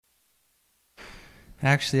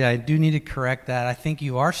Actually, I do need to correct that. I think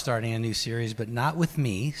you are starting a new series, but not with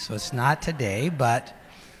me, so it's not today. But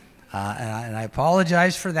and I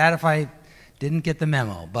apologize for that if I didn't get the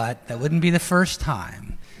memo, but that wouldn't be the first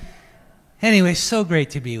time. Anyway, so great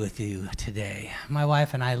to be with you today. My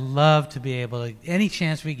wife and I love to be able to, any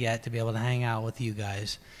chance we get, to be able to hang out with you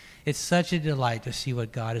guys. It's such a delight to see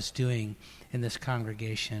what God is doing in this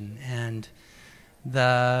congregation, and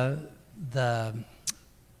the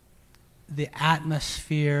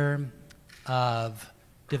atmosphere of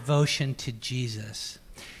devotion to Jesus.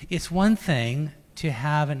 It's one thing to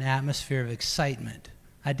have an atmosphere of excitement.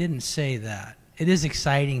 I didn't say that. It is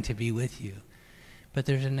exciting to be with you. But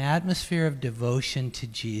there's an atmosphere of devotion to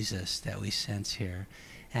Jesus that we sense here.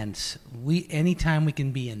 And anytime we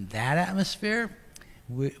can be in that atmosphere,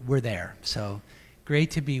 we're there. So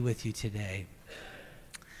great to be with you today.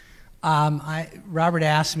 Robert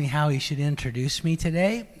asked me how he should introduce me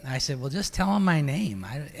today. I said, well, just tell him my name.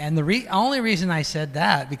 And the only reason I said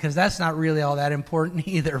that, because that's not really all that important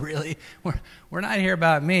either, really. We're not here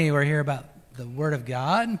about me. We're here about the Word of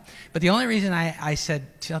God. But the only reason I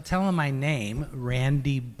said, tell him my name,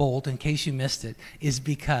 Randy Boldt, in case you missed it, is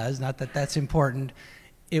because, not that that's important,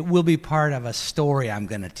 it will be part of a story I'm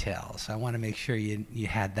going to tell. So I want to make sure you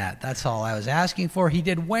had that. That's all I was asking for. He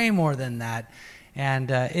did way more than that.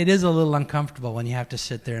 And it is a little uncomfortable when you have to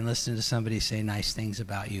sit there and listen to somebody say nice things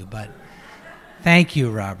about you. But thank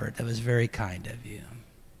you, Robert. That was very kind of you.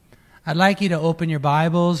 I'd like you to open your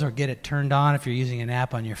Bibles or get it turned on if you're using an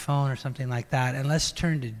app on your phone or something like that. And let's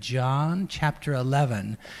turn to John chapter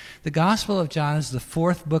 11. The Gospel of John is the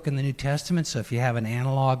fourth book in the New Testament, so if you have an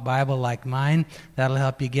analog Bible like mine, that'll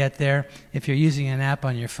help you get there. If you're using an app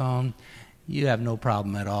on your phone, you have no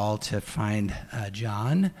problem at all to find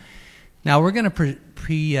John. Now we're going to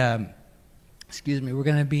we're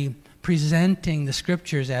going to be presenting the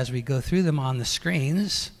scriptures as we go through them on the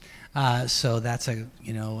screens. So that's an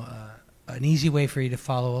easy way for you to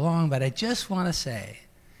follow along. But I just want to say,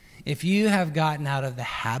 if you have gotten out of the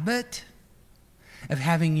habit of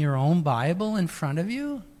having your own Bible in front of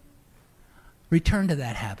you, return to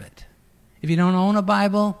that habit. If you don't own a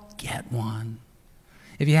Bible, get one.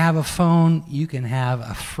 If you have a phone, you can have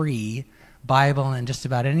a free Bible in just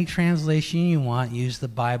about any translation you want. Use the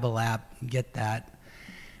Bible app, get that.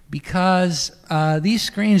 Because these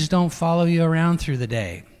screens don't follow you around through the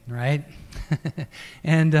day, right?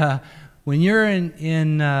 And when you're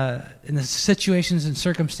in the situations and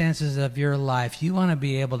circumstances of your life, you want to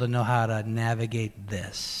be able to know how to navigate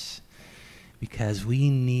this. Because we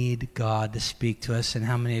need God to speak to us. And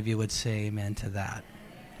how many of you would say amen to that?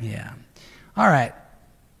 Yeah. All right.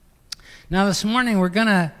 Now this morning we're going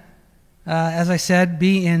to, as I said,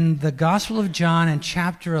 be in the Gospel of John in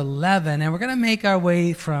chapter 11, and we're going to make our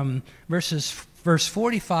way from verse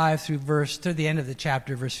 45 through the end of the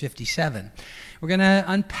chapter, verse 57. We're going to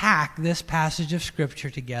unpack this passage of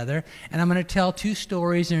Scripture together, and I'm going to tell two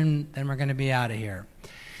stories, and then we're going to be out of here.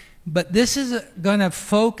 But this is going to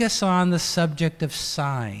focus on the subject of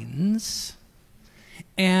signs,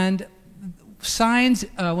 and signs,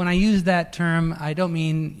 when I use that term, I don't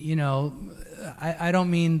mean, I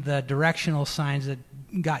don't mean the directional signs that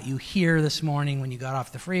got you here this morning when you got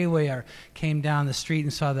off the freeway or came down the street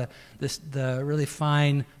and saw the really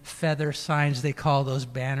fine feather signs, they call those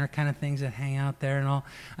banner kind of things that hang out there and all.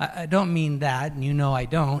 I don't mean that, and I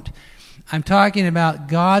don't. I'm talking about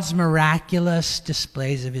God's miraculous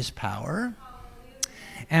displays of His power.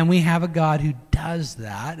 And we have a God who does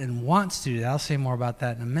that and wants to do that. I'll say more about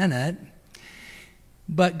that in a minute.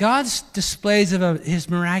 But God's displays of His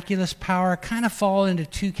miraculous power kind of fall into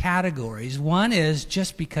two categories. One is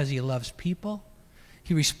just because He loves people,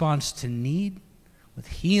 He responds to need with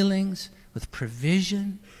healings, with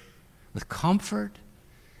provision, with comfort,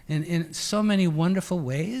 and in so many wonderful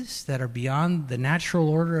ways that are beyond the natural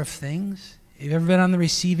order of things. Have you ever been on the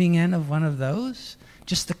receiving end of one of those?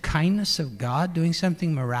 Just the kindness of God doing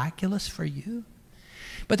something miraculous for you?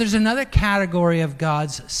 But there's another category of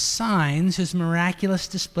God's signs, His miraculous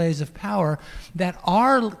displays of power, that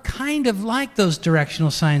are kind of like those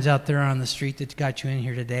directional signs out there on the street that got you in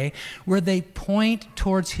here today, where they point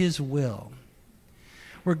towards His will,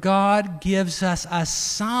 where God gives us a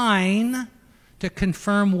sign to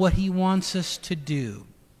confirm what He wants us to do,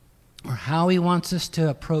 or how He wants us to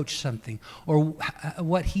approach something, or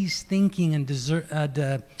what He's thinking and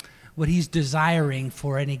what He's desiring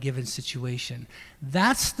for any given situation.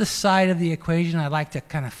 That's the side of the equation I'd like to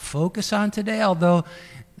kind of focus on today, although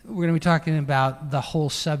we're going to be talking about the whole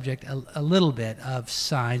subject, a little bit of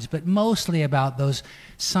signs, but mostly about those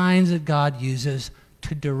signs that God uses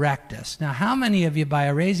to direct us. Now, how many of you, by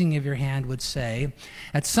a raising of your hand, would say,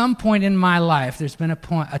 at some point in my life, there's been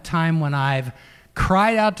a time when I've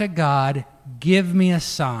cried out to God, give me a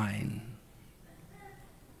sign?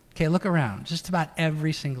 Okay, look around. Just about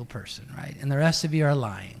every single person, right? And the rest of you are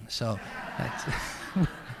lying. So that's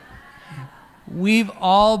we've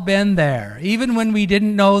all been there, even when we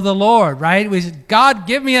didn't know the Lord, right? We said, God,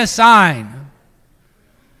 give me a sign.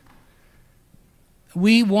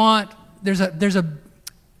 We want, there's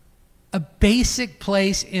a basic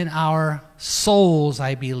place in our souls,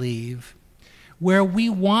 I believe, where we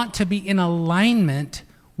want to be in alignment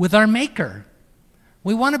with our Maker.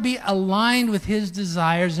 We want to be aligned with His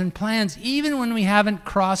desires and plans. Even when we haven't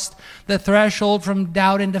crossed the threshold from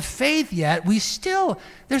doubt into faith yet,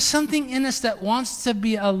 there's something in us that wants to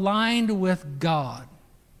be aligned with God.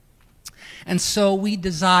 And so we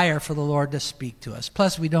desire for the Lord to speak to us.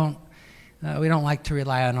 Plus, we don't like to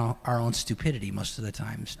rely on our own stupidity most of the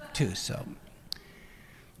times, too.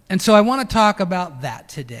 And so I want to talk about that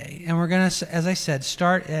today. And we're going to, as I said,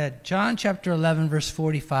 start at John chapter 11, verse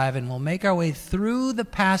 45, and we'll make our way through the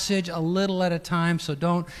passage a little at a time, so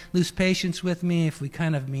don't lose patience with me if we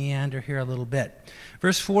kind of meander here a little bit.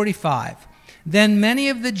 Verse 45, then many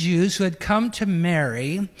of the Jews who had come to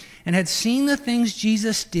Mary and had seen the things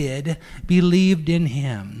Jesus did believed in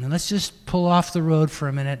Him. And let's just pull off the road for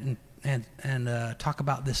a minute and talk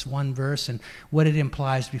about this one verse and what it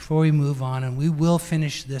implies before we move on. And we will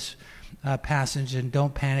finish this passage, and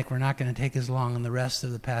don't panic. We're not going to take as long on the rest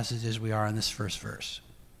of the passage as we are on this first verse.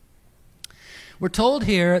 We're told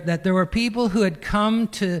here that there were people who had come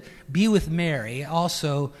to be with Mary.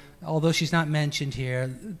 Also, although she's not mentioned here,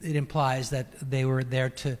 it implies that they were there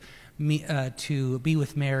to be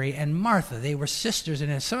with Mary and Martha. They were sisters,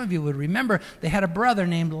 and as some of you would remember, they had a brother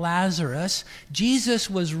named Lazarus. Jesus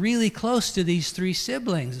was really close to these three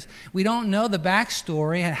siblings. We don't know the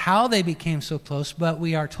backstory and how they became so close, but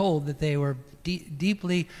we are told that they were deep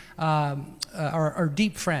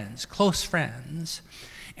friends, close friends.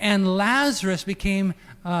 And Lazarus became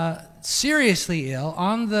seriously ill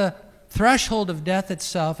on the threshold of death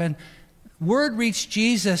itself, and word reached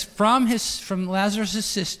Jesus from Lazarus'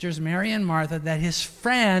 sisters, Mary and Martha, that his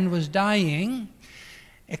friend was dying,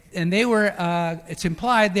 and it's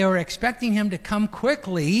implied they were expecting him to come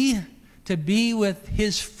quickly to be with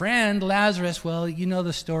his friend Lazarus. Well, you know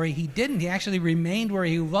the story. He didn't. He actually remained where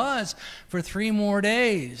he was for 3 more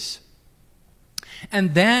days.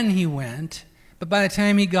 And then he went, but by the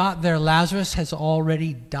time he got there, Lazarus has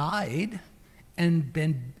already died and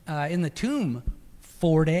been in the tomb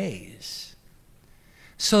 4 days.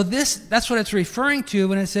 So that's what it's referring to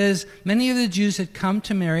when it says many of the Jews had come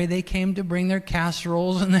to Mary. They came to bring their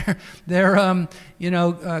casseroles and their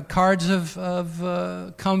cards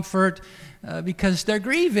of comfort because they're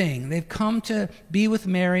grieving. They've come to be with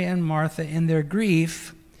Mary and Martha in their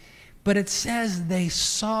grief. But it says they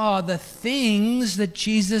saw the things that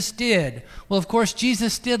Jesus did. Well, of course,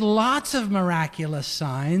 Jesus did lots of miraculous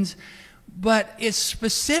signs, but it's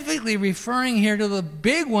specifically referring here to the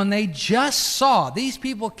big one they just saw. These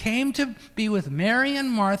people came to be with Mary and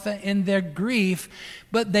Martha in their grief,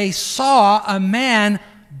 but they saw a man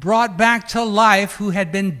brought back to life who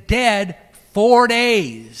had been dead 4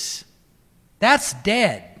 days. That's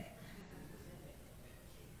dead.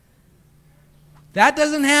 That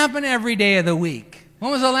doesn't happen every day of the week.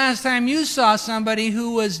 When was the last time you saw somebody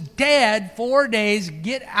who was dead 4 days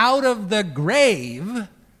get out of the grave?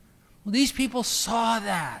 Well, these people saw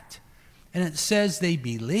that, and it says they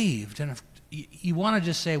believed. And if you want to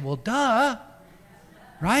just say, well, duh,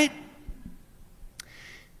 right?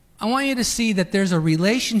 I want you to see that there's a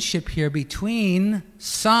relationship here between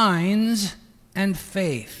signs and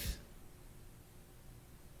faith.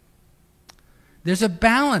 There's a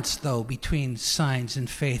balance, though, between signs and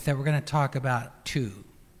faith that we're going to talk about, too.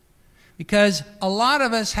 Because a lot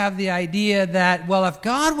of us have the idea that, well, if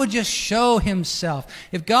God would just show Himself,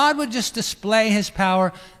 if God would just display His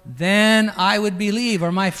power, then I would believe,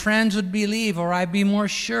 or my friends would believe, or I'd be more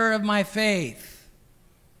sure of my faith.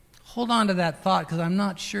 Hold on to that thought, because I'm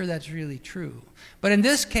not sure that's really true. But in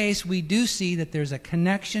this case, we do see that there's a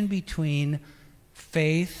connection between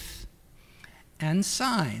faith and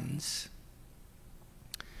signs.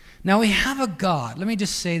 Now, we have a God. Let me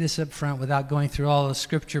just say this up front without going through all the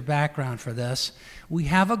scripture background for this. We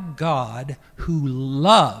have a God who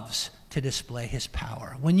loves to display his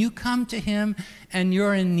power. When you come to him and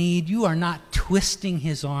you're in need, you are not twisting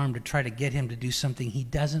his arm to try to get him to do something he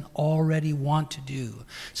doesn't already want to do,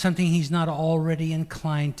 something he's not already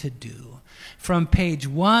inclined to do. From page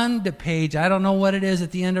 1 to page, I don't know what it is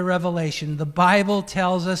at the end of Revelation, the Bible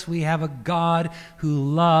tells us we have a God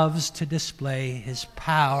who loves to display his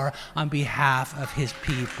power on behalf of his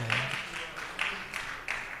people.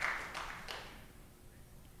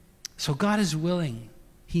 So God is willing.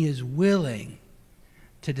 He is willing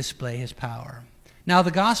to display his power. Now,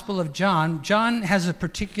 the Gospel of John has a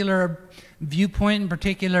particular viewpoint and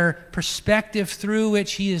particular perspective through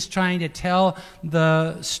which he is trying to tell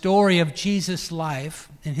the story of Jesus' life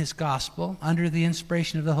in his Gospel under the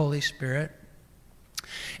inspiration of the Holy Spirit.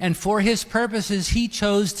 And for his purposes, he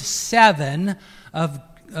chose 7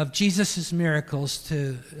 of Jesus' miracles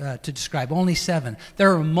to describe, only 7.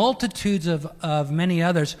 There are multitudes of many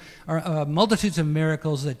others, or multitudes of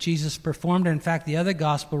miracles that Jesus performed. In fact, the other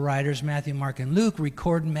gospel writers, Matthew, Mark, and Luke,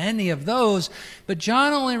 record many of those, but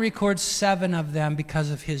John only records 7 of them because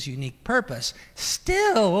of his unique purpose.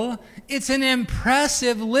 Still, it's an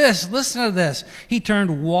impressive list. Listen to this. He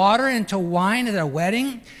turned water into wine at a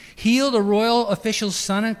wedding, healed a royal official's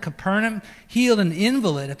son in Capernaum, healed an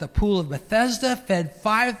invalid at the pool of Bethesda, fed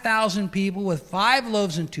 5,000 people with 5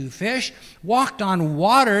 loaves and 2 fish, walked on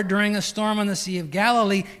water during a storm on the Sea of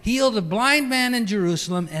Galilee, healed a blind man in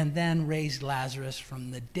Jerusalem, and then raised Lazarus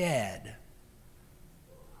from the dead.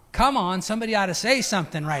 Come on, somebody ought to say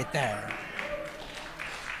something right there.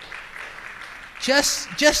 Just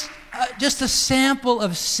a sample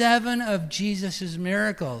of 7 of Jesus'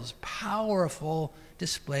 miracles. Powerful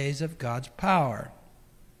displays of God's power.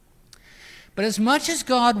 But as much as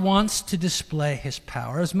God wants to display his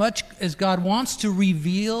power, as much as God wants to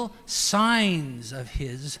reveal signs of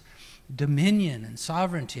his dominion and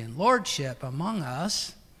sovereignty and lordship among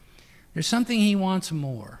us, there's something he wants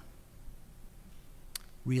more.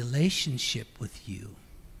 Relationship with you.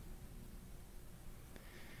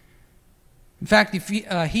 In fact,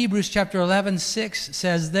 Hebrews chapter 11:6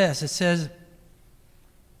 says this. It says,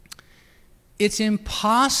 it's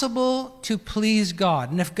impossible to please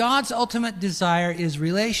God. And if God's ultimate desire is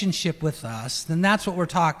relationship with us, then that's what we're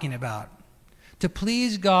talking about. To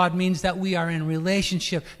please God means that we are in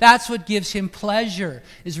relationship. That's what gives him pleasure,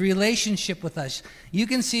 is relationship with us. You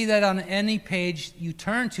can see that on any page you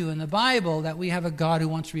turn to in the Bible, that we have a God who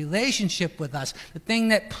wants relationship with us. The thing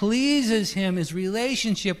that pleases him is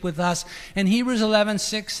relationship with us. And Hebrews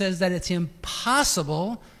 11:6 says that it's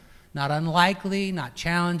impossible, not unlikely, not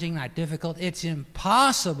challenging, not difficult. It's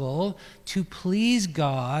impossible to please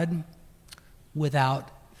God without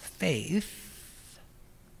faith.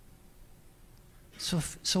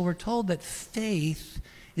 So we're told that faith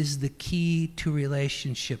is the key to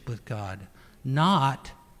relationship with God,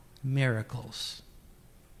 not miracles.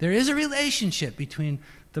 There is a relationship between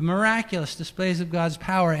the miraculous displays of God's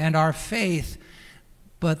power and our faith,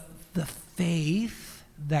 but the faith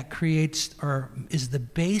that creates or is the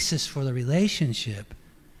basis for the relationship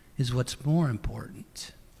is what's more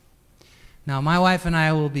important. Now, my wife and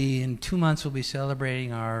I will be, in 2 months, we'll be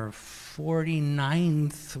celebrating our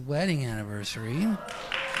 49th wedding anniversary.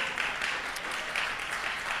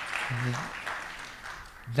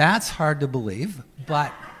 That's hard to believe,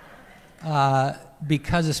 but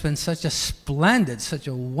because it's been such a splendid, such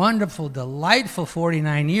a wonderful, delightful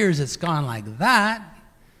 49 years, it's gone like that.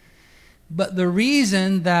 But the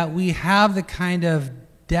reason that we have the kind of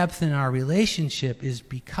depth in our relationship is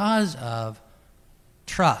because of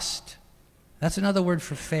trust. That's another word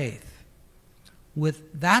for faith.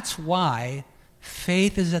 That's why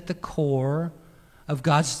faith is at the core of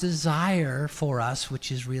God's desire for us,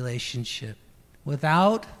 which is relationship.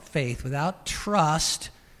 Without faith, without trust,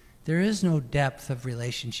 there is no depth of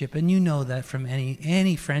relationship. And you know that from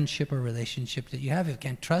any friendship or relationship that you have. If you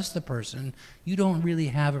can't trust the person, you don't really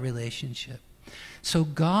have a relationship. So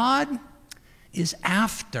God is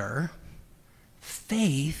after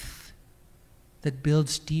faith that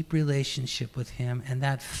builds deep relationship with him. And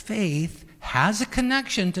that faith has a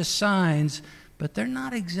connection to signs, but they're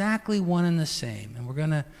not exactly one and the same. And we're going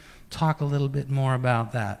to talk a little bit more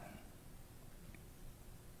about that.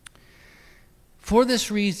 For this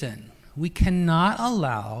reason, we cannot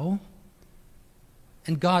allow,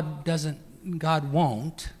 and God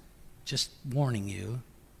won't, just warning you,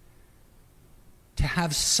 to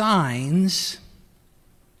have signs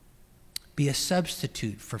be a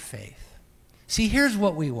substitute for faith. See, here's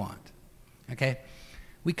what we want, okay?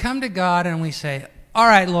 We come to God and we say, all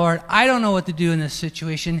right, Lord, I don't know what to do in this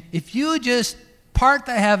situation. If you just part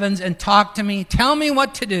the heavens and talk to me. Tell me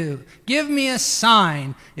what to do. Give me a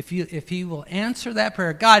sign. If he will answer that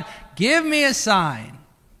prayer, God, give me a sign.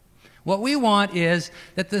 What we want is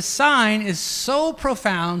that the sign is so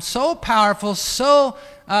profound, so powerful, so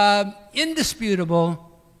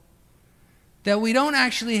indisputable that we don't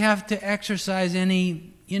actually have to exercise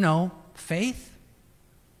any, faith.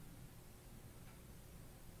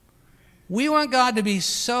 We want God to be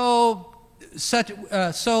so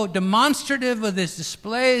demonstrative of his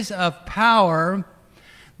displays of power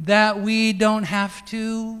that we don't have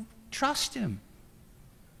to trust him.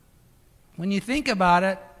 When you think about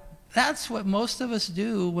it, that's what most of us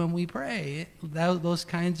do when we pray. Those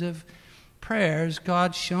kinds of prayers,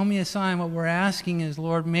 God, show me a sign. What we're asking is,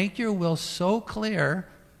 Lord, make your will so clear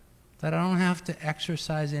that I don't have to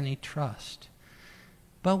exercise any trust.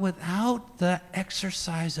 But without the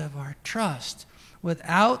exercise of our trust,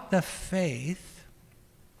 without the faith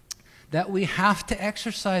that we have to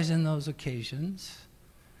exercise in those occasions,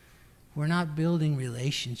 we're not building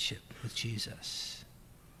relationship with Jesus.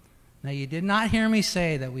 Now, you did not hear me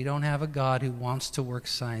say that we don't have a God who wants to work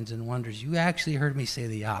signs and wonders. You actually heard me say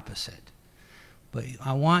the opposite. But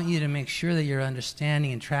I want you to make sure that you're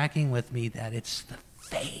understanding and tracking with me that it's the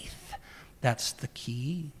faith that's the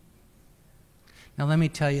key. Now, let me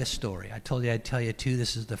tell you a story. I told you I'd tell you two.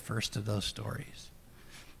 This is the first of those stories.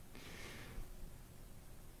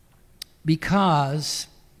 Because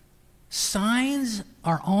signs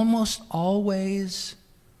are almost always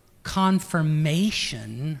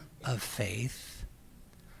confirmation of faith,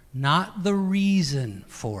 not the reason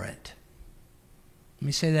for it. Let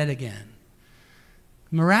me say that again.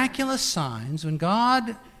 Miraculous signs, when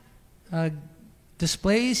God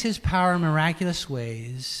displays his power in miraculous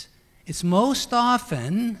ways, it's most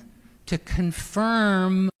often to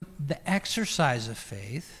confirm the exercise of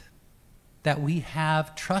faith, that we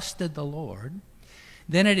have trusted the Lord,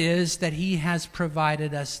 than it is that he has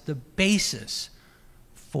provided us the basis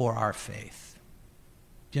for our faith.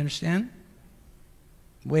 Do you understand?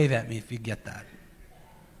 Wave at me if you get that.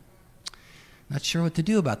 Not sure what to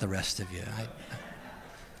do about the rest of you.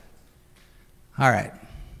 All right.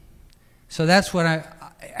 So that's what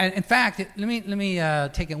in fact, let me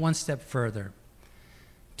take it one step further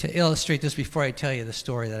to illustrate this before I tell you the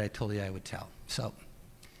story that I told you I would tell. So,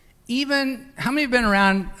 how many have been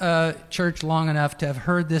around church long enough to have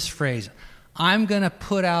heard this phrase, I'm going to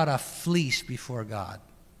put out a fleece before God?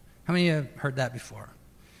 How many have heard that before?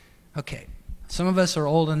 Okay. Some of us are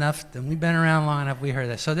old enough, and we've been around long enough, we heard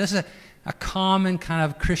that. So this is a common kind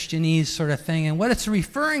of Christianese sort of thing. And what it's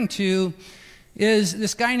referring to is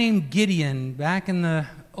this guy named Gideon, back in the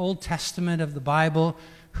Old Testament of the Bible,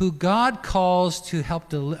 who God calls to help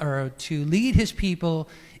to lead his people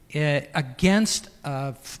against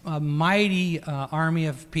a mighty army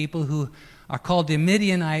of people who are called the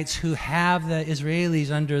Midianites, who have the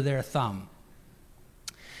Israelis under their thumb.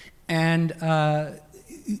 And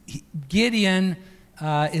Gideon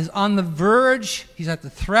is on the verge, he's at the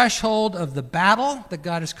threshold of the battle that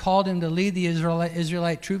God has called him to lead the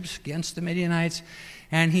Israelite troops against the Midianites.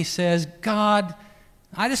 And he says, God,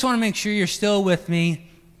 I just want to make sure you're still with me.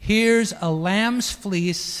 Here's a lamb's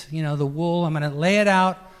fleece, the wool. I'm going to lay it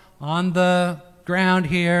out on the ground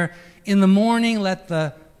here. In the morning, let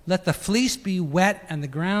the fleece be wet and the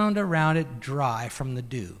ground around it dry from the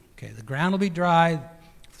dew. Okay, the ground will be dry,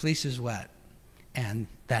 fleece is wet. And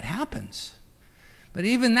that happens. But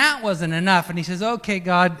even that wasn't enough. And he says, okay,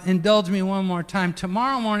 God, indulge me one more time.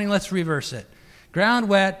 Tomorrow morning, let's reverse it. Ground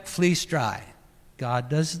wet, fleece dry. God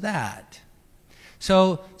does that.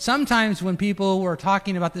 So sometimes when people were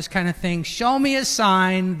talking about this kind of thing, show me a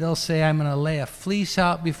sign, they'll say, I'm going to lay a fleece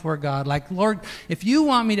out before God. Like, Lord, if you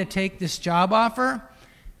want me to take this job offer,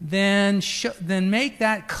 then make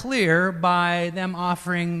that clear by them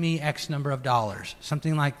offering me X number of dollars,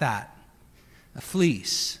 something like that. A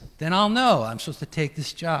fleece. Then I'll know I'm supposed to take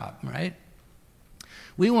this job, right?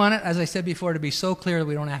 We want it, as I said before, to be so clear that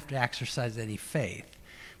we don't have to exercise any faith.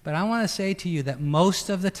 But I want to say to you that most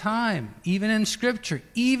of the time, even in Scripture,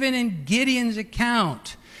 even in Gideon's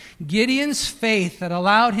account, Gideon's faith that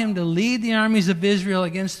allowed him to lead the armies of Israel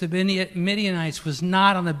against the Midianites was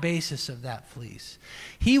not on the basis of that fleece.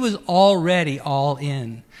 He was already all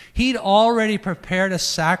in. He'd already prepared a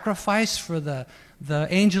sacrifice for the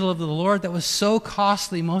angel of the Lord that was so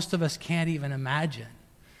costly most of us can't even imagine.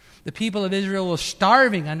 The people of Israel were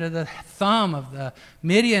starving under the thumb of the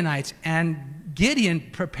Midianites, and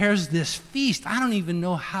Gideon prepares this feast. I don't even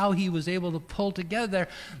know how he was able to pull together.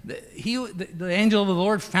 The angel of the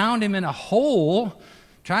Lord found him in a hole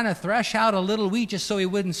trying to thresh out a little wheat just so he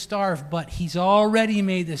wouldn't starve, but he's already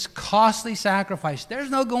made this costly sacrifice.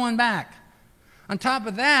 There's no going back. On top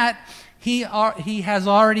of that, he has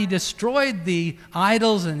already destroyed the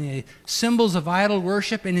idols and the symbols of idol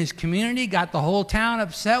worship in his community, got the whole town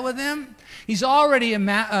upset with him. He's already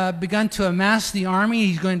begun to amass the army.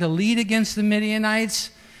 He's going to lead against the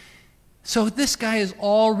Midianites. So this guy has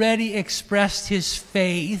already expressed his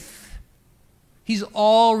faith. He's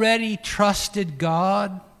already trusted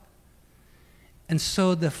God. And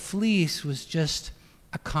so the fleece was just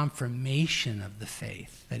a confirmation of the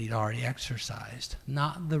faith that he'd already exercised,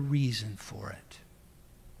 not the reason for it.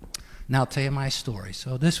 Now I'll tell you my story.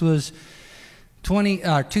 So this was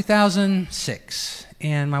 2006,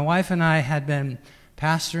 and my wife and I had been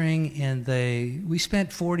pastoring we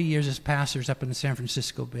spent 40 years as pastors up in the San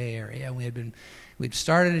Francisco Bay Area. We'd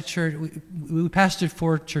started a church. We pastored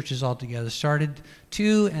 4 churches altogether, started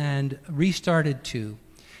 2 and restarted 2.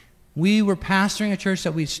 We were pastoring a church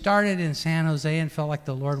that we started in San Jose and felt like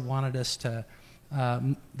the Lord wanted us to,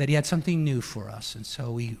 that he had something new for us. And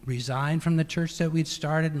so we resigned from the church that we'd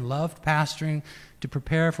started and loved pastoring to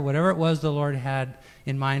prepare for whatever it was the Lord had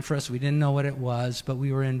in mind for us. We didn't know what it was, but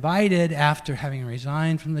we were invited after having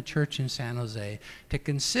resigned from the church in San Jose to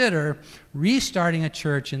consider restarting a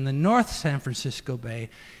church in the North San Francisco Bay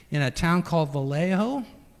in a town called Vallejo,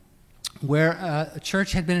 where a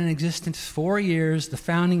church had been in existence 4 years. The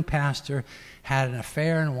founding pastor had an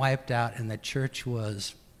affair and wiped out, and the church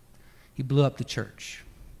he blew up the church.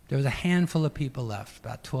 There was a handful of people left,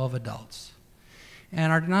 about 12 adults.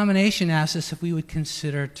 And our denomination asked us if we would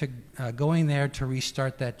consider going there to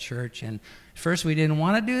restart that church. And at first we didn't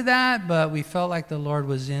want to do that, but we felt like the Lord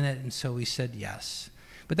was in it, and so we said yes.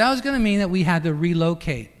 But that was going to mean that we had to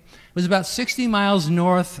relocate. It was about 60 miles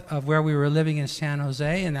north of where we were living in San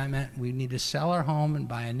Jose, and that meant we needed to sell our home and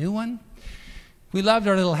buy a new one. We loved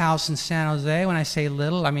our little house in San Jose. When I say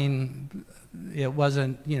little, I mean it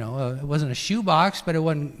wasn't, it wasn't a shoebox, but it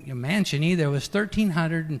wasn't a mansion either. It was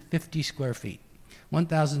 1,350 square feet,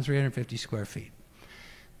 1,350 square feet.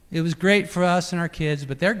 It was great for us and our kids,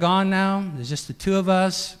 but they're gone now. There's just the 2 of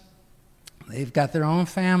us. They've got their own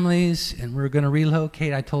families, and we're going to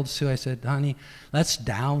relocate. I told Sue, I said, honey, let's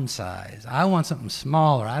downsize. I want something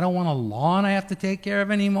smaller. I don't want a lawn I have to take care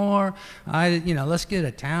of anymore. Let's get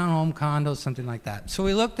a townhome, condo, something like that. So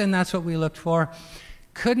we looked, and that's what we looked for.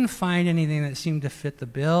 Couldn't find anything that seemed to fit the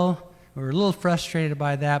bill. We were a little frustrated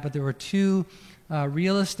by that, but there were 2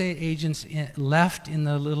 real estate agents left in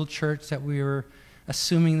the little church that we were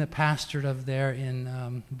assuming the pastor of there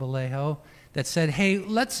in Vallejo, that said, hey,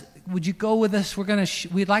 would you go with us?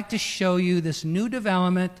 We'd like to show you this new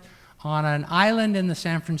development on an island in the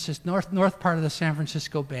San Francisco north part of the San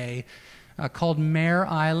Francisco Bay called Mare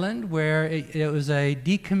Island, where it was a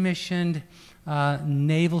decommissioned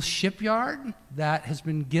naval shipyard that has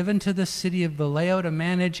been given to the city of Vallejo to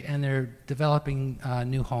manage, and they're developing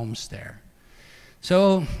new homes there.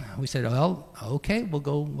 So we said, well, okay, we'll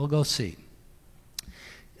go see.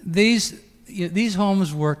 These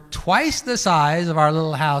homes were twice the size of our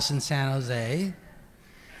little house in San Jose,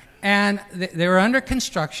 and they were under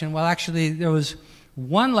construction. Well, actually, there was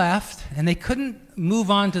one left, and they couldn't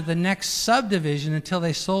move on to the next subdivision until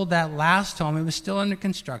they sold that last home. It was still under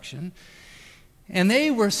construction, and they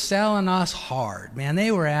were selling us hard, man.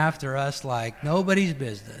 They were after us like nobody's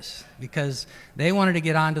business because they wanted to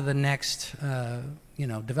get on to the next,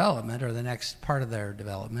 development or the next part of their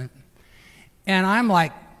development. And I'm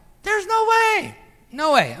like, there's no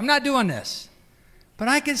way, I'm not doing this. But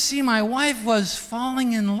I could see my wife was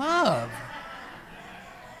falling in love.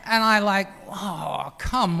 And I like, oh,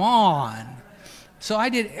 come on. So I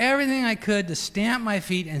did everything I could to stamp my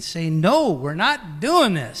feet and say, no, we're not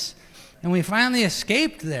doing this. And we finally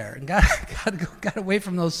escaped there and got away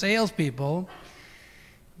from those salespeople.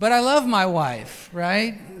 But I love my wife,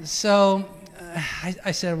 right? So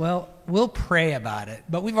I said, well, we'll pray about it.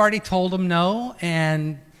 But we've already told them no,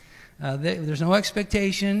 and there's no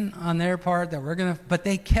expectation on their part that we're going to, but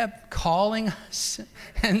they kept calling us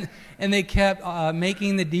and they kept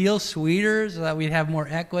making the deal sweeter so that we'd have more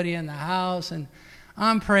equity in the house. And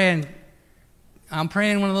I'm praying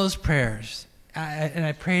one of those prayers. And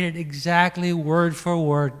I prayed it exactly word for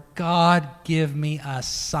word. God, give me a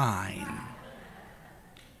sign.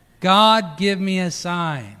 God, give me a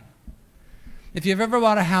sign. If you've ever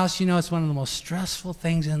bought a house, you know it's one of the most stressful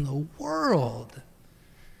things in the world.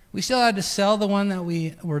 We still had to sell the one that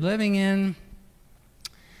we were living in.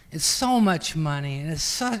 It's so much money, and it's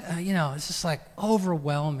so, it's just like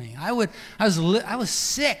overwhelming. I was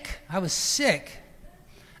sick.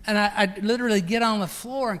 And I'd literally get on the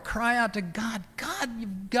floor and cry out to God, God,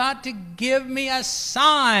 you've got to give me a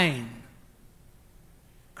sign.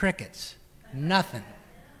 Crickets. Nothing.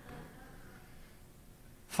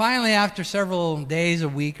 Finally, after several days, a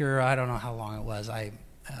week, or I don't know how long it was,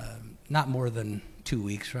 not more than 2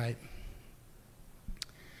 weeks, right?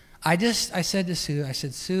 I said to Sue,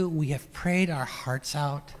 Sue, we have prayed our hearts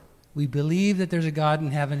out. We believe that there's a God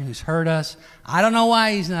in heaven who's heard us. I don't know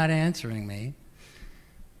why he's not answering me,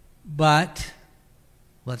 but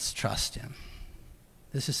let's trust him.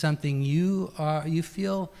 This is something you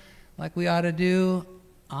feel like we ought to do.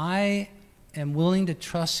 I am willing to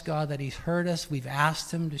trust God that he's heard us. We've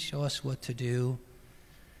asked him to show us what to do.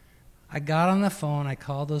 I got on the phone, I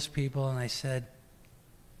called those people, and I said,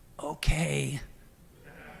 okay.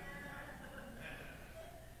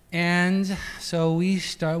 And so we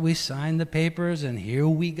signed the papers, and here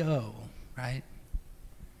we go, right?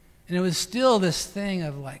 And it was still this thing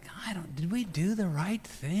of like, did we do the right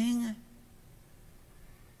thing?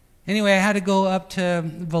 Anyway, I had to go up to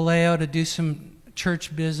Vallejo to do some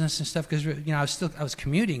church business and stuff because I was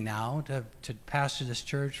commuting now to pastor this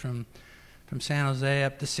church from San Jose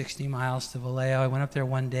up to 60 miles to Vallejo. I went up there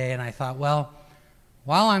one day and I thought, well,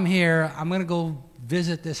 while I'm here, I'm going to go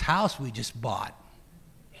visit this house we just bought.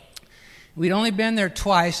 We'd only been there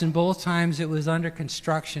twice, and both times it was under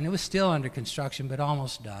construction. It was still under construction, but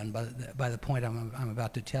almost done by the point I'm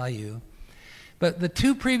about to tell you. But the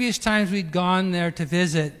two previous times we'd gone there to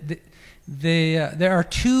visit, there are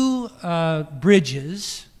two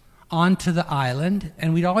bridges onto the island,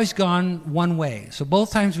 and we'd always gone one way. So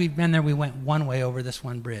both times we'd been there, we went one way over this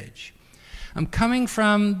one bridge. I'm coming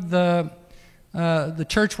from the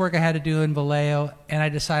church work I had to do in Vallejo, and I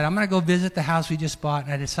decided I'm going to go visit the house we just bought,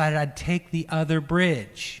 and I decided I'd take the other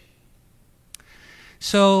bridge.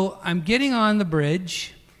 So I'm getting on the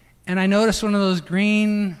bridge, and I noticed one of those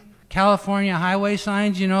green California highway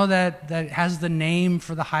signs, that has the name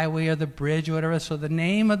for the highway or the bridge or whatever. So the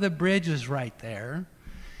name of the bridge is right there.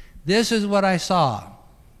 This is what I saw.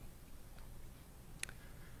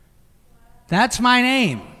 That's my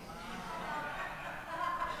name.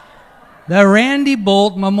 The Randy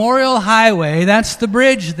Boldt Memorial Highway, that's the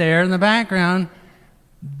bridge there in the background.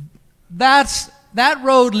 That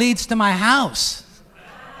road leads to my house.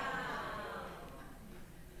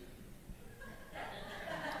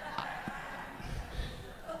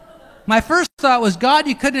 My first thought was, God,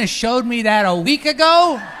 you couldn't have showed me that a week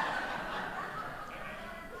ago?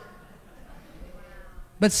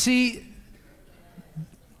 But see,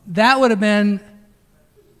 that would have been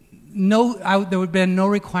there would have been no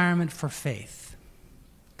requirement for faith.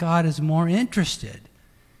 God is more interested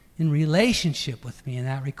in relationship with me, and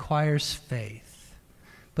that requires faith.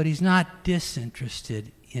 But he's not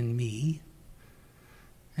disinterested in me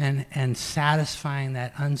and satisfying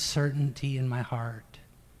that uncertainty in my heart.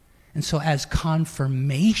 And so as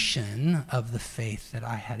confirmation of the faith that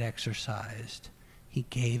I had exercised, he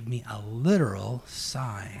gave me a literal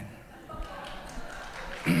sign.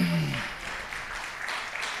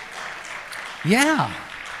 Yeah.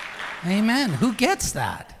 Amen. Who gets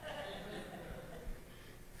that?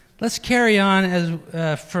 Let's carry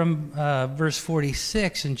on from verse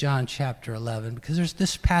 46 in John chapter 11, because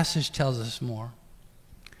this passage tells us more.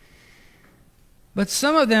 But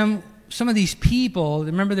some of these people,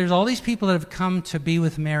 remember there's all these people that have come to be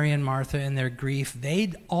with Mary and Martha in their grief.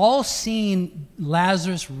 They'd all seen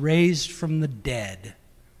Lazarus raised from the dead.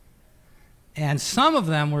 And some of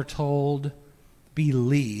them were told,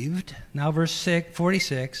 believed. Now verse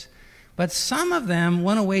 46. But some of them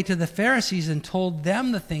went away to the Pharisees and told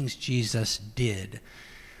them the things Jesus did.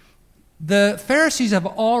 The Pharisees have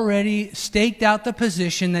already staked out the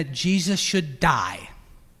position that Jesus should die.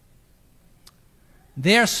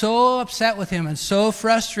 They are so upset with him and so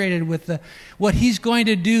frustrated with what he's going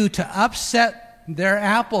to do to upset their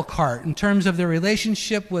apple cart in terms of their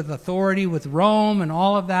relationship with authority, with Rome and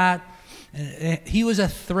all of that. He was a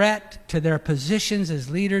threat to their positions as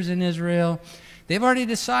leaders in Israel. They've already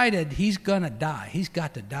decided he's going to die. He's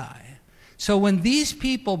got to die. So when these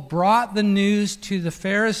people brought the news to the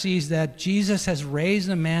Pharisees that Jesus has raised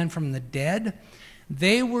a man from the dead,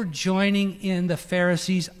 they were joining in the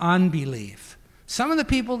Pharisees' unbelief. Some of the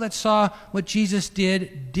people that saw what Jesus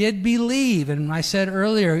did believe. And I said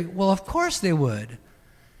earlier, well, of course they would.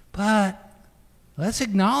 But let's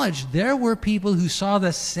acknowledge there were people who saw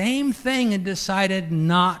the same thing and decided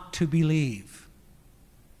not to believe.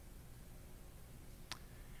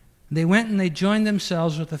 They went and they joined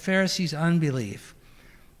themselves with the Pharisees' unbelief.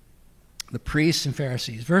 The priests and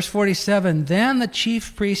Pharisees. Verse 47, then the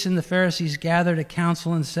chief priests and the Pharisees gathered a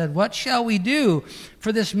council and said, what shall we do?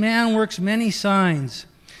 For this man works many signs.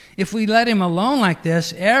 If we let him alone like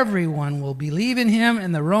this, everyone will believe in him,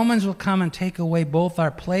 and the Romans will come and take away both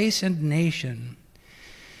our place and nation.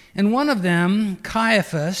 And one of them,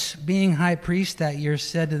 Caiaphas, being high priest that year,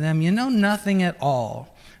 said to them, "You know nothing at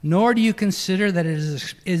all, nor do you consider that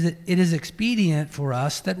it is expedient for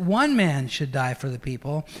us that one man should die for the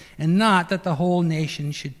people, and not that the whole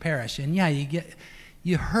nation should perish." And yeah,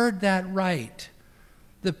 you heard that right.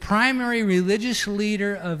 The primary religious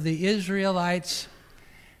leader of the Israelites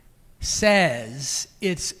says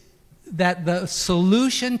it's that the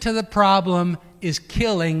solution to the problem is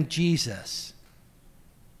killing Jesus.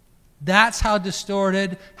 That's how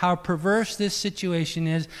distorted, how perverse this situation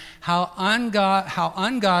is, how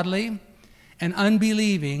ungodly and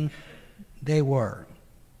unbelieving they were.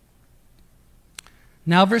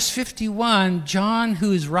 Now, verse 51, John,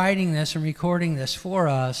 who is writing this and recording this for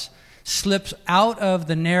us, slips out of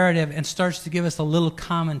the narrative and starts to give us a little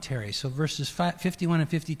commentary. So verses 51 and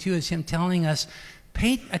 52 is him telling us,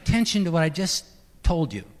 pay attention to what I just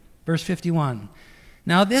told you. Verse 51.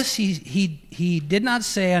 Now this he did not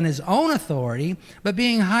say on his own authority, but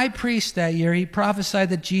being high priest that year, he prophesied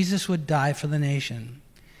that Jesus would die for the nation.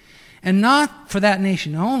 And not for that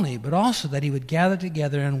nation only, but also that he would gather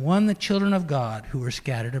together and one the children of God who were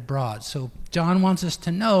scattered abroad. So John wants us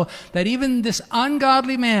to know that even this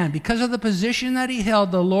ungodly man, because of the position that he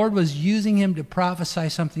held, the Lord was using him to prophesy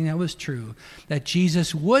something that was true, that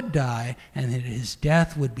Jesus would die and that his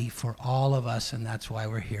death would be for all of us, and that's why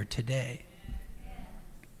we're here today.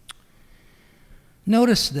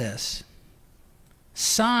 Notice this.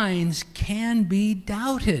 Signs can be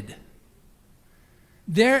doubted.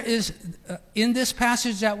 There is, in this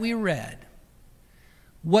passage that we read,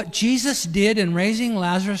 what Jesus did in raising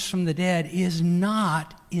Lazarus from the dead is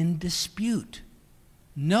not in dispute.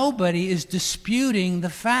 Nobody is disputing the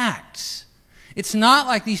facts. It's not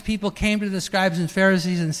like these people came to the scribes and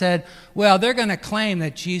Pharisees and said, well, they're going to claim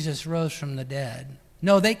that Jesus rose from the dead.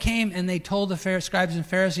 No, they came and they told the scribes and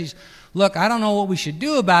Pharisees, look, I don't know what we should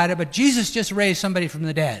do about it, but Jesus just raised somebody from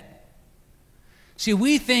the dead. See,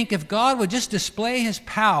 we think if God would just display his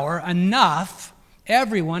power enough,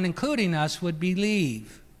 everyone, including us, would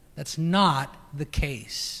believe. That's not the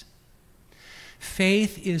case.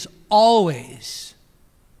 Faith is always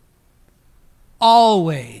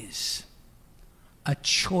a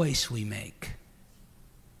choice we make.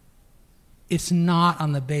 It's not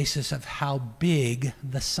on the basis of how big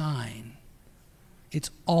the sign.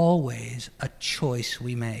 It's always a choice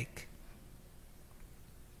we make.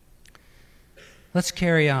 Let's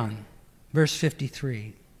carry on. Verse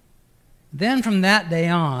 53. Then from that day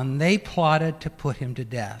on, they plotted to put him to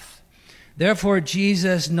death. Therefore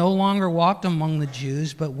Jesus no longer walked among the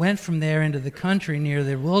Jews, but went from there into the country near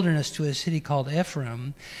the wilderness to a city called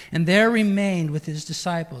Ephraim, and there remained with his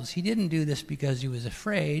disciples. He didn't do this because he was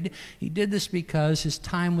afraid. He did this because his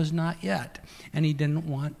time was not yet, and he didn't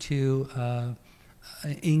want to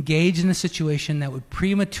engage in a situation that would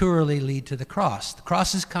prematurely lead to the cross. The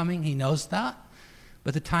cross is coming, he knows that,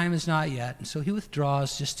 but the time is not yet, and so he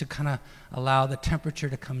withdraws just to kind of allow the temperature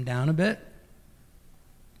to come down a bit.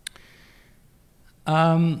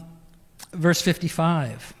 Verse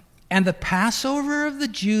 55, and the Passover of the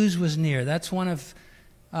Jews was near. That's one of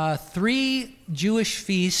 3 Jewish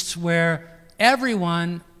feasts where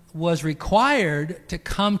everyone was required to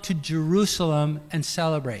come to Jerusalem and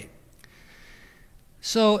celebrate.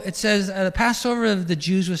 So it says, the Passover of the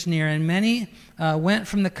Jews was near, and many went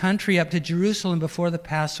from the country up to Jerusalem before the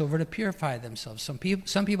Passover to purify themselves. Some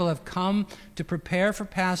people have come to prepare for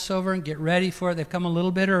Passover and get ready for it. They've come a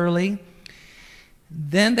little bit early.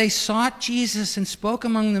 Then they sought Jesus and spoke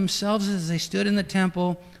among themselves as they stood in the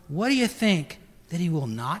temple, "What do you think, that he will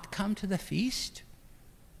not come to the feast?"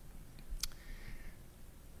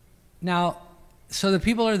 Now, so the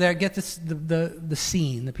people are there. Get this, the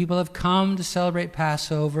scene. The people have come to celebrate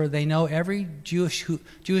Passover. They know every Jewish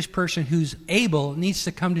person who's able needs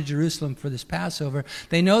to come to Jerusalem for this Passover.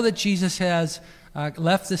 They know that Jesus has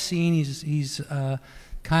left the scene. He's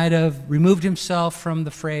kind of removed himself from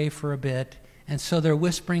the fray for a bit. And so they're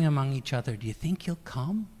whispering among each other, do you think he'll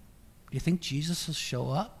come? Do you think Jesus will show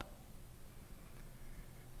up?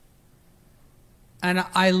 And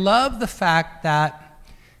I love the fact that,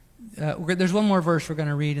 there's one more verse we're going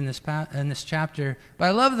to read in this chapter, but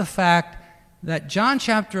I love the fact that John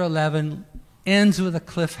chapter 11 ends with a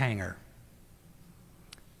cliffhanger.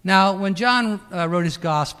 Now, when John wrote his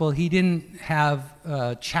gospel, he didn't have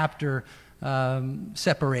chapter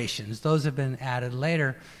separations. Those have been added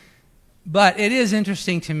later. But it is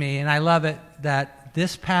interesting to me, and I love it, that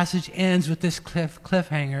this passage ends with this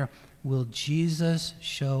cliffhanger. Will Jesus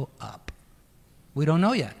show up? We don't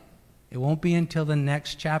know yet. It won't be until the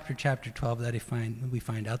next chapter, chapter 12, that we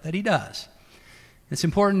find out that he does. It's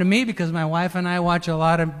important to me because my wife and I watch a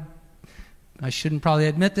lot of I shouldn't probably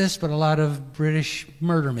admit this, but a lot of British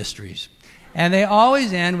murder mysteries. And they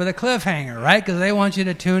always end with a cliffhanger, right? Because they want you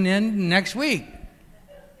to tune in next week.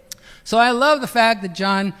 So I love the fact that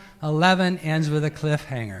John 11 ends with a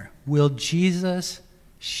cliffhanger. Will Jesus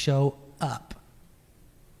show up?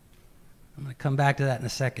 I'm going to come back to that in a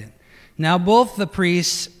second. Now, both the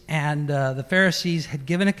priests and the Pharisees had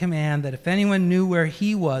given a command that if anyone knew where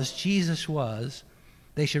he was, Jesus was,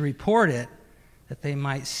 they should report it, that they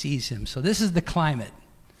might seize him. So this is the climate.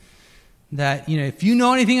 That, if you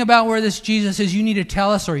know anything about where this Jesus is, you need to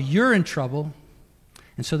tell us or you're in trouble.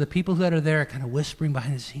 And so the people that are there are kind of whispering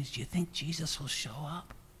behind the scenes, do you think Jesus will show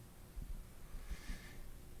up?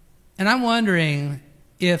 And I'm wondering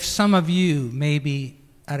if some of you may be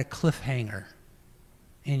at a cliffhanger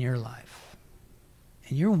in your life.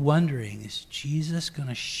 And you're wondering, is Jesus going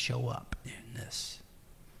to show up in this?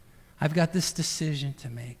 I've got this decision to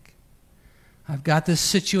make. I've got this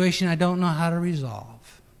situation I don't know how to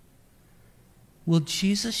resolve. Will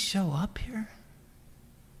Jesus show up here?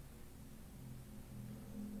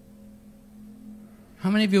 How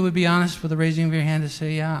many of you would be honest with the raising of your hand to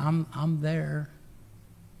say, yeah, I'm there?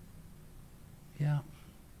 Yeah.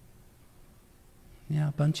 Yeah,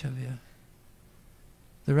 a bunch of you.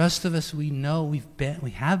 The rest of us, we know we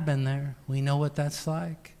have been there. We know what that's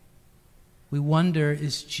like. We wonder,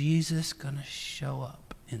 is Jesus going to show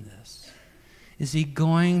up in this? Is he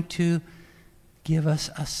going to give us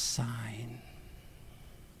a sign?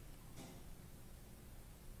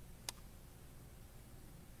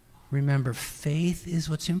 Remember, faith is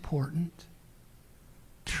what's important.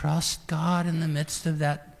 Trust God in the midst of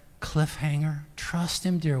that cliffhanger. Trust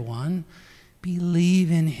him, dear one. Believe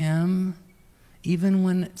in him. Even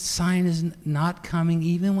when sign is not coming,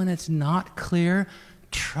 even when it's not clear,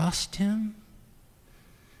 trust him.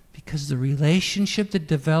 Because the relationship that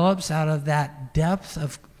develops out of that depth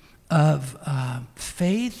of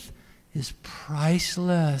faith is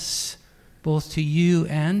priceless, both to you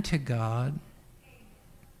and to God.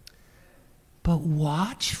 But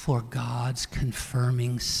watch for God's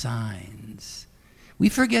confirming signs. We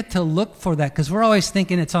forget to look for that because we're always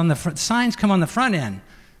thinking it's on the front. Signs come on the front end.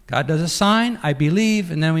 God does a sign, I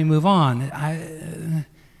believe, and then we move on.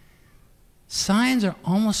 Signs are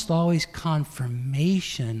almost always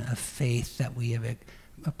confirmation of faith that we have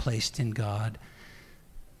placed in God.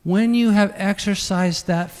 When you have exercised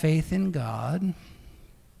that faith in God,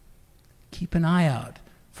 keep an eye out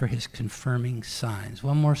for his confirming signs.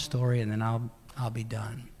 One more story and then I'll be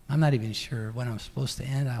done. I'm not even sure when I'm supposed to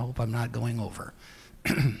end. I hope I'm not going over.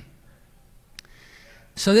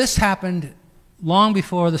 So this happened long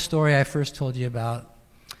before the story I first told you about.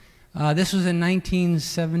 This was in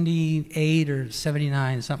 1978 or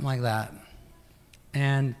 79, something like that.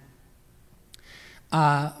 And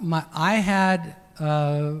I had,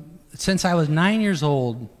 since I was 9 years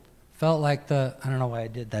old, felt like I don't know why I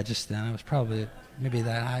did that just then. I was probably maybe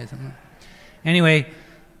that high. Something. Anyway,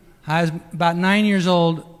 I was about 9 years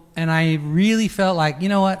old, and I really felt like, you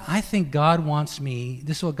know what? I think God wants me.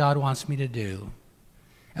 This is what God wants me to do.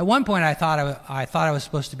 At one point, I thought I was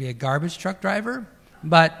supposed to be a garbage truck driver,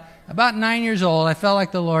 but about 9 years old, I felt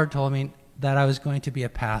like the Lord told me that I was going to be a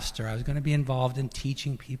pastor. I was going to be involved in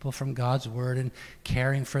teaching people from God's Word and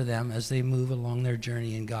caring for them as they move along their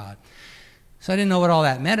journey in God. So I didn't know what all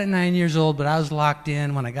that meant at 9 years old, but I was locked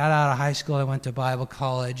in. When I got out of high school, I went to Bible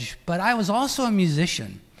college. But I was also a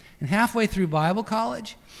musician. And halfway through Bible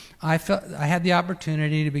college, I had the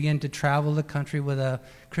opportunity to begin to travel the country with a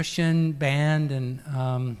Christian band and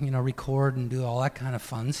record and do all that kind of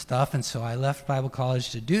fun stuff. And so I left Bible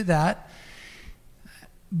college to do that.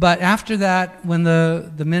 But after that, when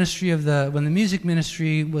the music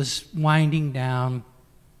ministry was winding down,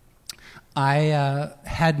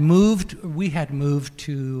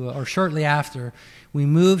 shortly after, we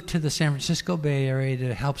moved to the San Francisco Bay Area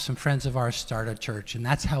to help some friends of ours start a church, and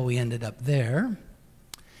that's how we ended up there.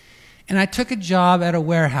 And I took a job at a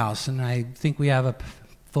warehouse, and I think we have a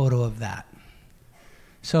photo of that.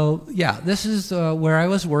 So, yeah, this is where I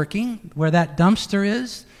was working, where that dumpster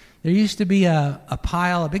is. There used to be a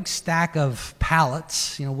big stack of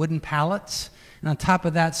pallets, wooden pallets. And on top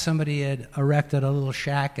of that, somebody had erected a little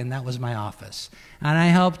shack, and that was my office. And I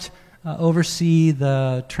helped oversee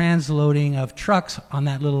the transloading of trucks on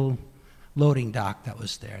that little loading dock that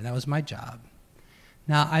was there. That was my job.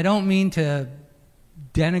 Now, I don't mean to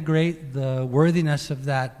denigrate the worthiness of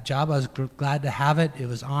that job. I was glad to have it. It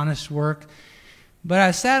was honest work. But I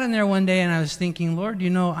sat in there one day, and I was thinking, Lord,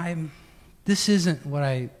 this isn't what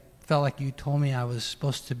I felt like you told me I was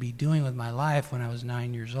supposed to be doing with my life when I was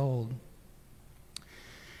 9 years old.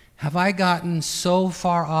 Have I gotten so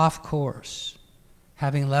far off course?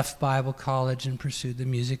 having left Bible college and pursued the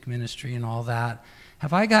music ministry and all that,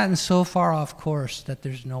 have I gotten so far off course that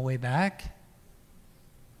there's no way back?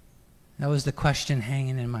 That was the question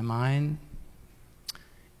hanging in my mind.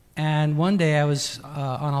 And one day I was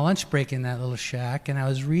on a lunch break in that little shack, and I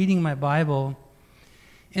was reading my Bible.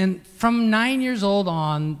 And from 9 years old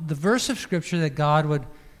on, the verse of Scripture that God would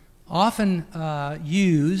often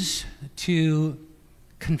use to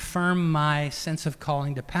confirm my sense of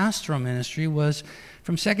calling to pastoral ministry was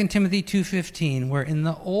from 2 Timothy 2:15, where in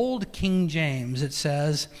the old King James it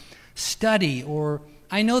says, study, or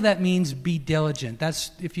I know that means be diligent.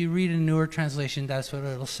 That's, if you read a newer translation, that's what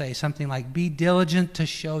it'll say, something like be diligent to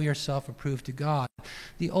show yourself approved to God.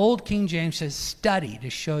 The old King James says study to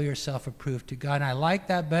show yourself approved to God. And I like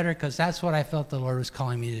that better because that's what I felt the Lord was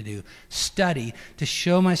calling me to do. Study to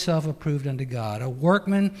show myself approved unto God, a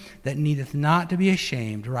workman that needeth not to be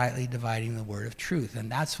ashamed, rightly dividing the word of truth.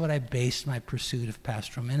 And that's what I based my pursuit of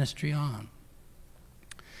pastoral ministry on.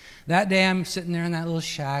 That day I'm sitting there in that little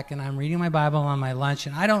shack and I'm reading my Bible on my lunch,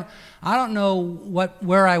 and I don't know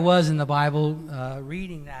where I was in the Bible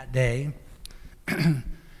reading that day,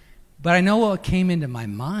 but I know what came into my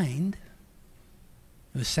mind.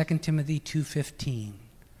 It was 2 Timothy 2:15.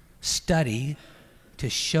 Study to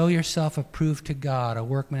show yourself approved to God, a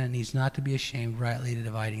workman that needs not to be ashamed, rightly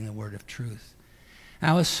dividing the word of truth. And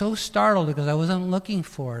I was so startled because I wasn't looking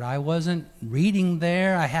for it. I wasn't reading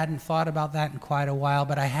there. I hadn't thought about that in quite a while,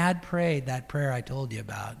 but I had prayed that prayer I told you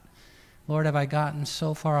about. Lord, have I gotten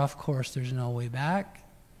so far off course there's no way back?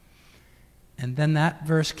 And then that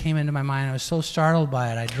verse came into my mind. I was so startled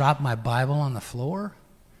by it, I dropped my Bible on the floor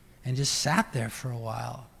and just sat there for a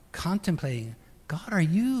while, contemplating, God, are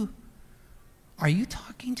you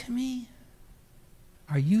talking to me?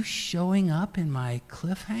 Are you showing up in my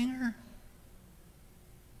cliffhanger?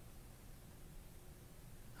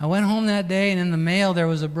 I went home that day, and in the mail there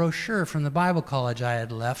was a brochure from the Bible college I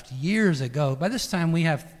had left years ago. By this time we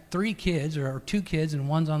have 3 kids, or 2 kids, and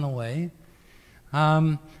one's on the way.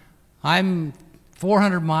 I'm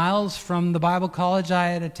 400 miles from the Bible college I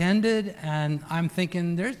had attended, and I'm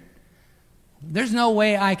thinking there's no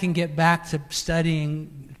way I can get back to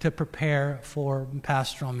studying to prepare for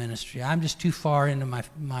pastoral ministry. I'm just too far into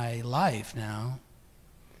my life now.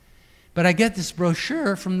 But I get this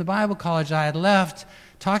brochure from the Bible college I had left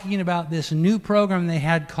talking about this new program they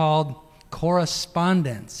had called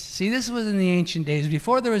Correspondence. See, this was in the ancient days.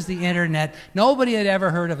 Before there was the internet, nobody had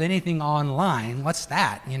ever heard of anything online. What's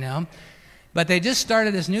that, you know? But they just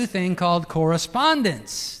started this new thing called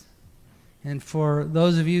Correspondence. And for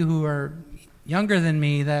those of you who are younger than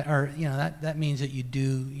me, that means that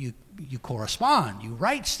you correspond. You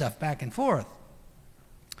write stuff back and forth.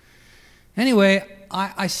 Anyway,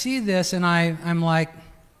 I see this and I'm like,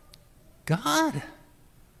 God,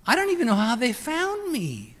 I don't even know how they found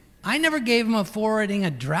me. I never gave them a forwarding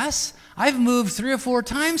address. I've moved 3 or 4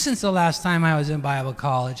 times since the last time I was in Bible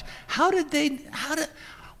college. Are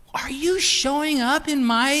you showing up in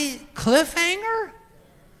my cliffhanger?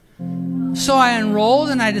 So I enrolled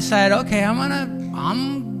and I decided, okay, I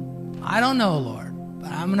don't know, Lord,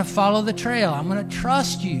 but I'm going to follow the trail. I'm going to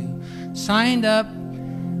trust you. Signed up.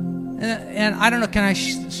 And I don't know, can I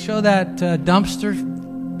show that dumpster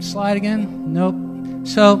slide again? Nope.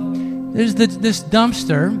 So there's this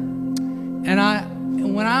dumpster,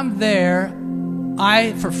 and when I'm there,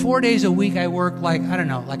 for 4 days a week I work like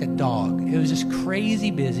a dog. It was just crazy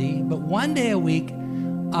busy. But one day a week, you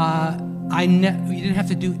didn't have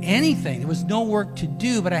to do anything. There was no work to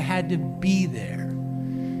do, but I had to be there.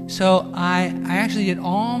 So I actually did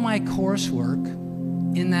all my coursework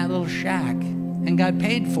in that little shack and got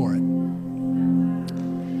paid for it.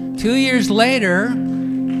 2 years later,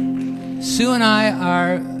 Sue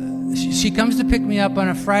and she comes to pick me up on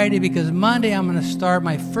a Friday because Monday I'm going to start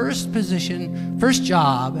my first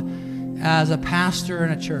job as a pastor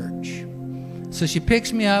in a church. So she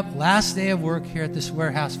picks me up, last day of work here at this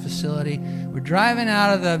warehouse facility. We're driving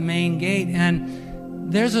out of the main gate,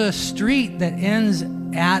 and there's a street that ends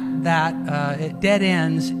at it dead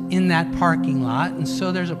ends in that parking lot. And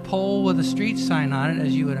so there's a pole with a street sign on it,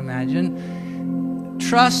 as you would imagine.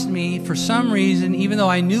 Trust me, for some reason, even though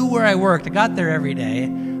I knew where I worked, I got there every day,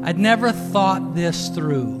 I'd never thought this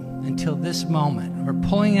through until this moment. We're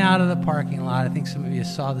pulling out of the parking lot. I think some of you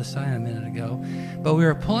saw the sign a minute ago. But we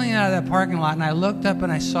were pulling out of that parking lot, and I looked up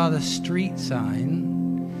and I saw the street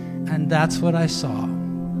sign, and that's what I saw.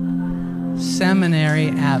 Seminary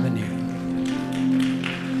Avenue.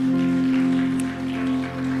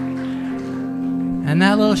 And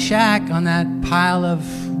that little shack on that pile of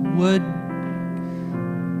wood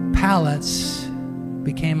pallets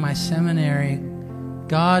became my seminary.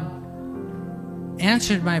 God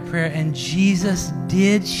answered my prayer, and Jesus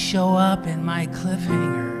did show up in my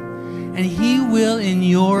cliffhanger. And he will in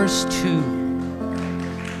yours too.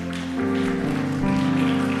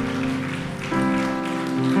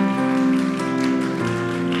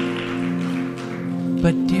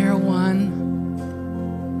 But dear one,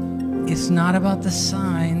 it's not about the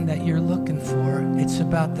sign that you're looking for. It's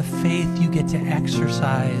about the faith you get to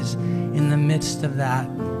exercise in the midst of that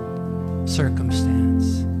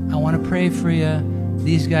circumstance. I want to pray for you.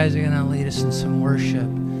 These guys are going to lead us in some worship.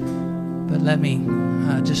 But let me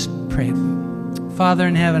just pray. Father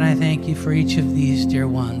in heaven, I thank you for each of these dear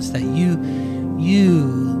ones that you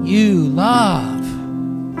love.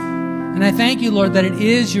 And I thank you, Lord, that it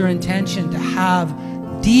is your intention to have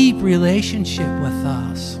deep relationship with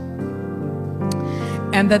us.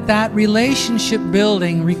 And that relationship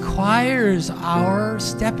building requires our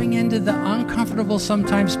stepping into the uncomfortable,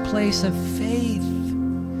 sometimes, place of faith.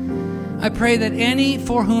 I pray that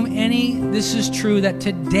for whom this is true, that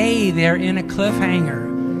today they're in a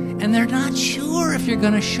cliffhanger and they're not sure if you're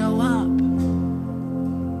going to show up.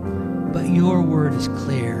 But your word is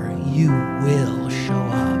clear. You will show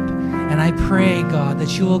up. And I pray, God,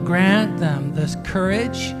 that you will grant them the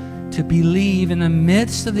courage to believe in the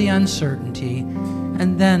midst of the uncertainty.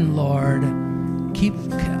 And then, Lord,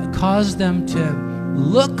 cause them to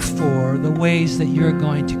look for the ways that you're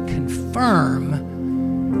going to confirm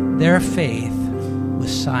their faith with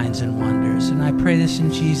signs and wonders. And I pray this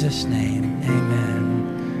in Jesus' name.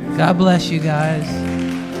 Amen. God bless you guys.